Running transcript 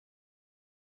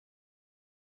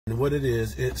And what it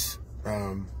is, it's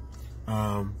how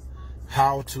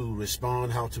to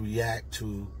respond, how to react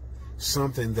to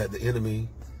something that the enemy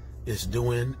is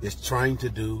doing, is trying to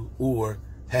do, or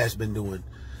has been doing.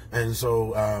 And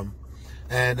so,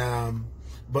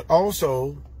 but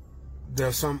also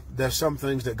there's some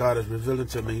things that God is revealing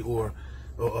to me or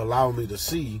allowing me to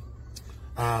see,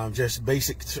 just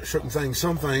basic certain things.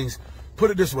 Some things,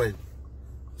 put it this way,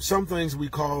 some things we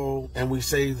call and we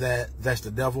say that that's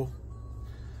the devil.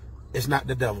 It's not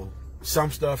the devil.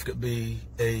 Some stuff could be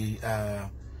a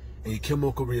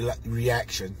chemical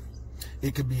reaction.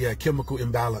 It could be a chemical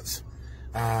imbalance.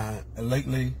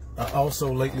 Lately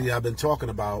I've been talking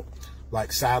about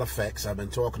like side effects. I've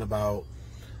been talking about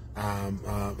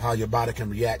how your body can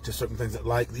react to certain things. That,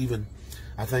 like, even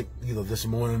I think either this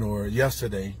morning or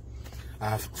yesterday,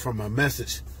 from a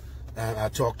message, I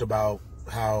talked about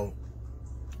how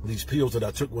these pills that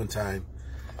I took one time,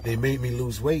 they made me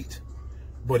lose weight,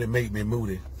 but it made me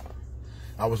moody.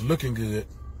 I was looking good,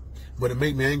 but it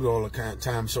made me angry all the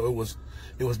time. So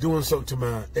it was doing something to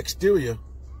my exterior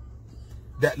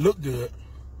that looked good,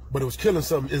 but it was killing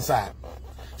something inside.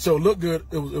 So it looked good.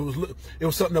 It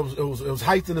was something that was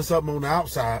heightening something on the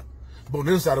outside, but on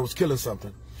the inside it was killing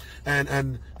something.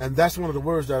 And that's one of the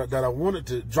words that I wanted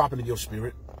to drop into your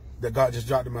spirit, that God just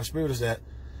dropped in my spirit, is that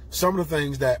some of the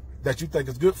things that you think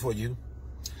is good for you,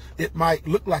 it might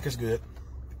look like it's good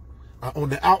on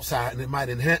the outside, and it might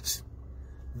enhance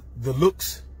the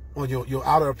looks on your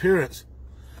outer appearance,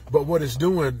 but what it's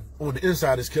doing on the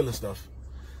inside is killing stuff.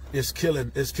 It's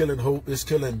killing hope. It's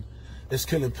killing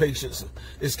patience.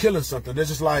 It's killing something. It's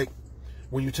just like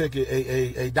when you take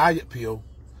a diet pill,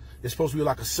 it's supposed to be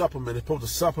like a supplement. It's supposed to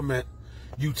supplement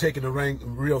you taking the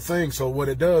real thing. So what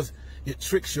it does, it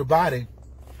tricks your body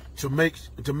to make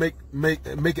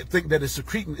it think that it's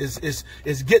secreting, is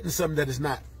getting something that it's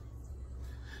not.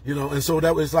 You know, and so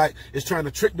that was like, it's trying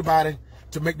to trick the body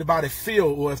to make the body feel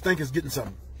or think it's getting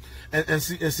something. And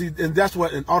that's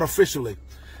what, and artificially.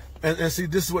 And see,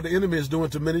 this is what the enemy is doing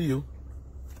to many of you,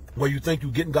 where you think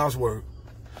you're getting God's word.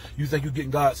 You think you're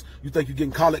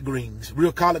getting collard greens,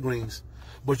 real collard greens,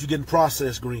 but you're getting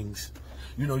processed greens.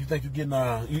 You know, you think you're getting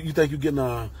a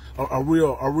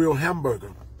real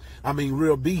hamburger. I mean,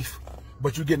 real beef,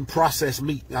 but you're getting processed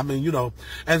meat. I mean, you know,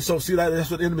 and so see,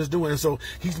 that's what the enemy is doing. And so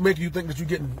he's making you think that you're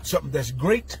getting something that's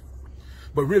great,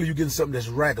 but really you're getting something that's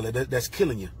regular, that's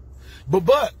killing you.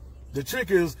 But the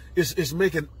trick is, it's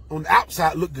making on the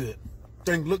outside look good,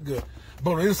 things look good,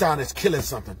 but on the inside it's killing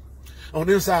something. On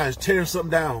the inside it's tearing something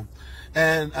down.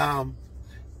 And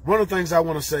one of the things I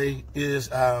want to say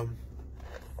is, I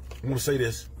want to say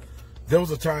this. There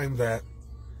was a time that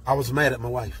I was mad at my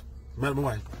wife.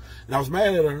 And I was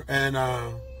mad at her, and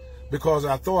because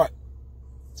I thought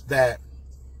that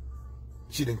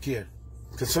she didn't care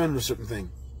concerning a certain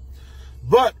thing.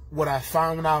 But what I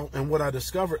found out and what I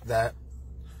discovered, that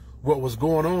what was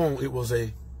going on, it was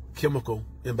a chemical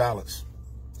imbalance.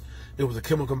 It was a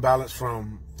chemical imbalance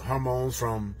from hormones,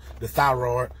 from the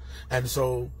thyroid. And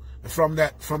so from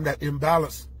that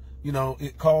imbalance, you know,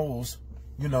 it caused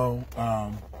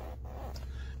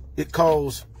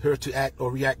her to act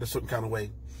or react a certain kind of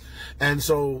way. And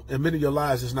so in many of your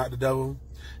lives, it's not the devil.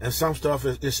 And some stuff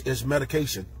is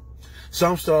medication.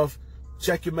 Some stuff,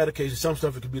 check your medication. Some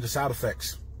stuff, it could be the side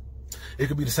effects. It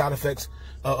could be the side effects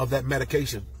of that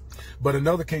medication. But in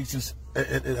other cases,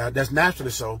 that's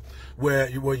naturally so, where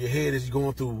your head is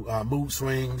going through mood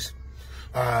swings,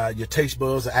 your taste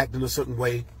buds are acting a certain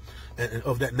way, and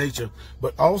of that nature.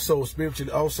 But also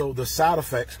spiritually, also the side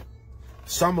effects,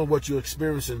 some of what you're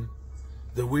experiencing,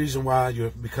 the reason why you're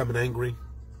becoming angry,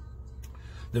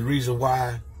 the reason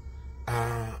why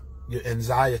your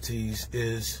anxieties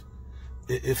is,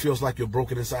 it feels like you're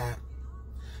broken inside.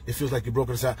 It feels like you're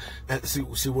broken inside. And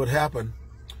see what happened,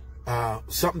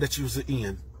 something that you're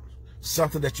in,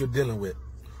 something that you're dealing with,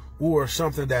 or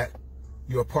something that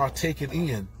you're partaking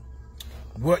in,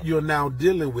 what you're now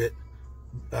dealing with,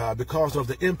 because of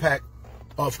the impact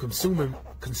of consuming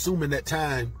that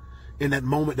time, in that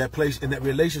moment, that place, in that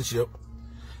relationship,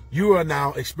 you are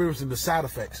now experiencing the side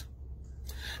effects.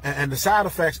 And the side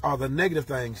effects are the negative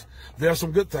things. There are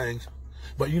some good things,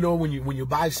 but you know, when you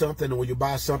buy something, or when you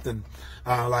buy something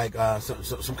like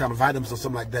some kind of vitamins or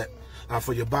something like that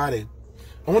for your body,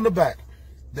 on the back,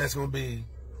 that's going to be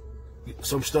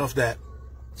some stuff, that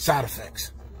side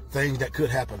effects, things that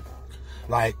could happen,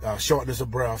 like shortness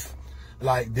of breath,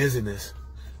 like dizziness,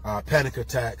 panic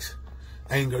attacks,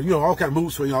 anger, you know, all kind of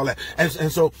mood swings, all that.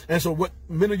 And so what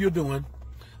many of you are doing,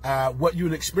 what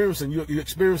you're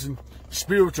experiencing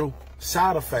spiritual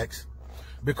side effects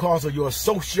because of your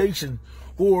association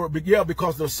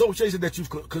because the association that you've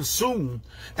consumed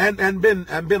and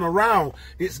been around,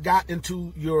 it's got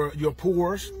into your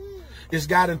pores, it's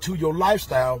got into your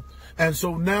lifestyle, and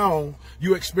so now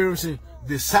you're experiencing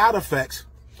the side effects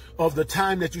of the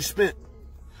time that you spent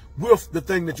with the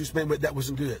thing that you spent with that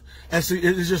wasn't good. And see,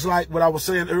 it's just like what I was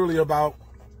saying earlier about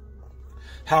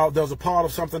how there's a part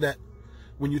of something that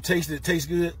when you taste it, it tastes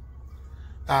good,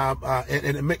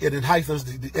 and it enhances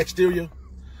the exterior,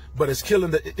 but it's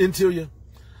killing the interior.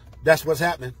 That's what's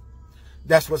happening.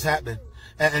 That's what's happening.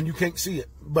 And you can't see it.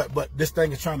 But this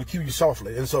thing is trying to kill you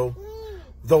softly. And so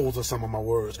those are some of my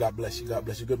words. God bless you. God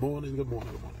bless you. Good morning. Good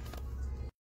morning. Good morning.